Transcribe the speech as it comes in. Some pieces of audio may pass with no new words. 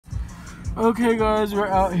Okay guys, we're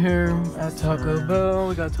out here at Taco Bell.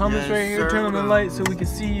 We got Thomas right here. Turn on the light so we can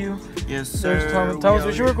see you. Yes, sir. There's Thomas. Thomas,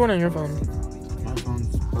 what's your recording on your phone? My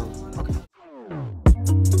phone's okay.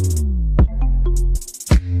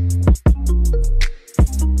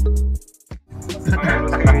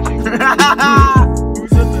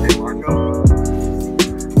 Who's in there? Marco.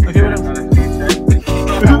 Okay, what else?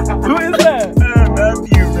 Who is that?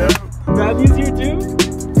 Matthew, bro. Matthew's here too?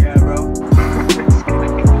 Yeah, bro.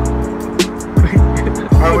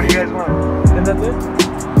 Alright, what do you guys want? And that's it?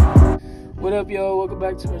 What up, yo? Welcome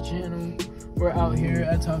back to my channel. We're out here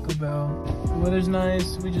at Taco Bell. The weather's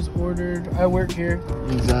nice. We just ordered. I work here.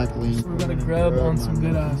 Exactly. We're gonna grub on some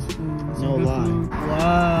good ass food. No lie.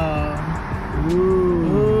 Wow.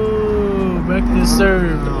 Ooh, breakfast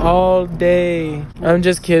served all day. I'm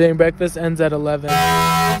just kidding. Breakfast ends at 11.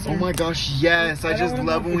 Oh my gosh, yes. I just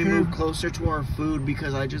love when we move closer to our food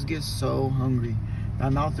because I just get so hungry. My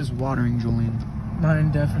mouth is watering, Julian.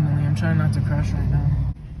 Mine definitely. I'm trying not to crash right now.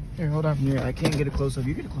 Here, hold on. Here, I can't get it close up.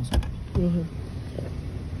 You get it close up. Go ahead.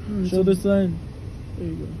 Show the sign. There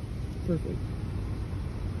you go. Perfect.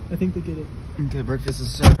 I think they get it. Okay, breakfast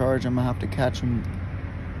is so charged. I'm gonna have to catch him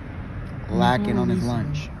lacking on his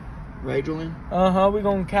lunch. Right, Julian? Uh-huh, we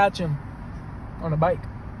gonna catch him on a bike.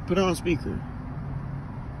 Put it on speaker.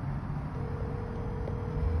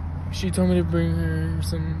 She told me to bring her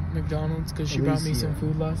some McDonald's because she brought me some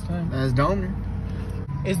food last time. That's Domer.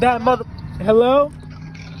 Is that mother? Hello?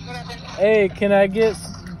 Hey, can I get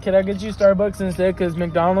you Starbucks instead? Because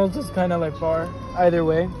McDonald's is kind of like far. Either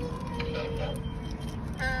way.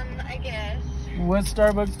 I guess. What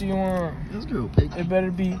Starbucks do you want? Let's go, pig. It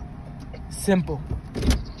better be simple.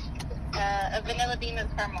 A vanilla bean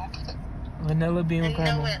with caramel. Vanilla bean with And no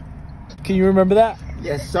caramel. whip. Can you remember that?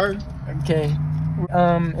 Yes, sir. Okay.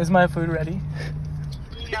 Is my food ready?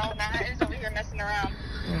 No, Matt is over here messing around.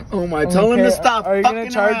 Oh my, tell him to stop. Are you gonna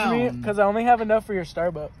charge me? around. Because I only have enough for your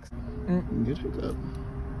Starbucks. Get hooked up.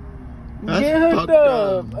 Get hooked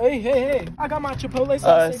up. Hey. I got my Chipotle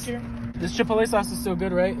sauce here. This Chipotle sauce is still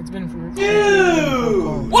good, right? It's been for...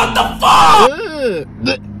 Ew! What the fuck?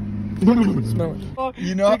 Smell it.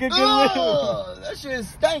 You know, take a good whiff. that shit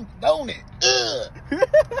stank, don't it? I'm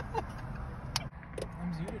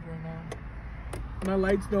zooted right now. My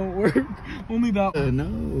lights don't work. Only that one.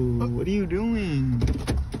 No, what are you doing?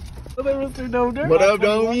 What up,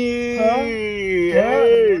 Domi?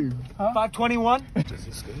 Hey. 521?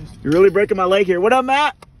 You're really breaking my leg here. What up,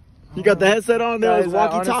 Matt? You got the headset on there. Guys, I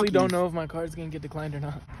honestly don't know if my card's gonna get declined or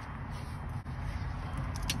not.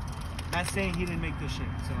 Matt's saying he didn't make this shit,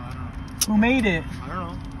 so I don't know. Who made it? I don't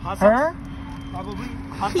know. Hot sauce? Her? Probably.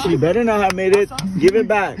 Hot sauce? She better not have made it. Give it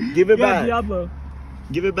back. Give it back. Diablo.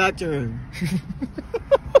 Give it back to her.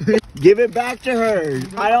 Give it back to her.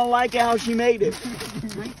 I don't like it how she made it.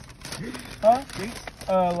 Huh?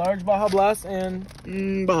 Large Baja Blast and...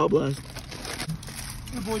 Baja Blast.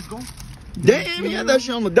 The boys go. Damn, he had that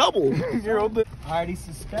shit on the double. You're open. I already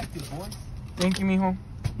suspected, boys. Thank you, mijo.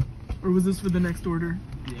 Or was this for the next order?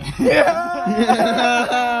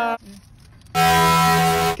 Yeah.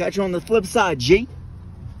 Catch you on the flip side, G.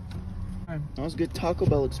 That was a good Taco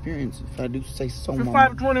Bell experience, if I do say so For much.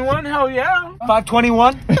 521, hell yeah.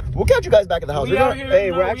 521? We'll catch you guys back at the house. We out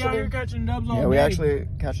here, we're out here catching dubs all yeah, day. we're actually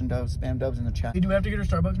catching dubs, spam dubs in the chat. Hey, do we have to get her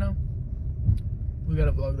Starbucks now? We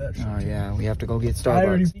gotta vlog that shit. Oh yeah, we have to go get I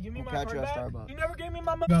already... Starbucks. You give me We'll my catch card you at back? Starbucks. You never gave me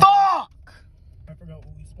my money. Fuck! I forgot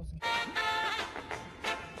what we supposed to do.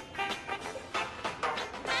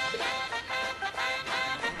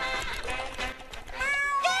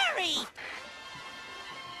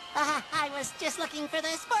 I was just looking for the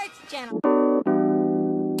sports channel.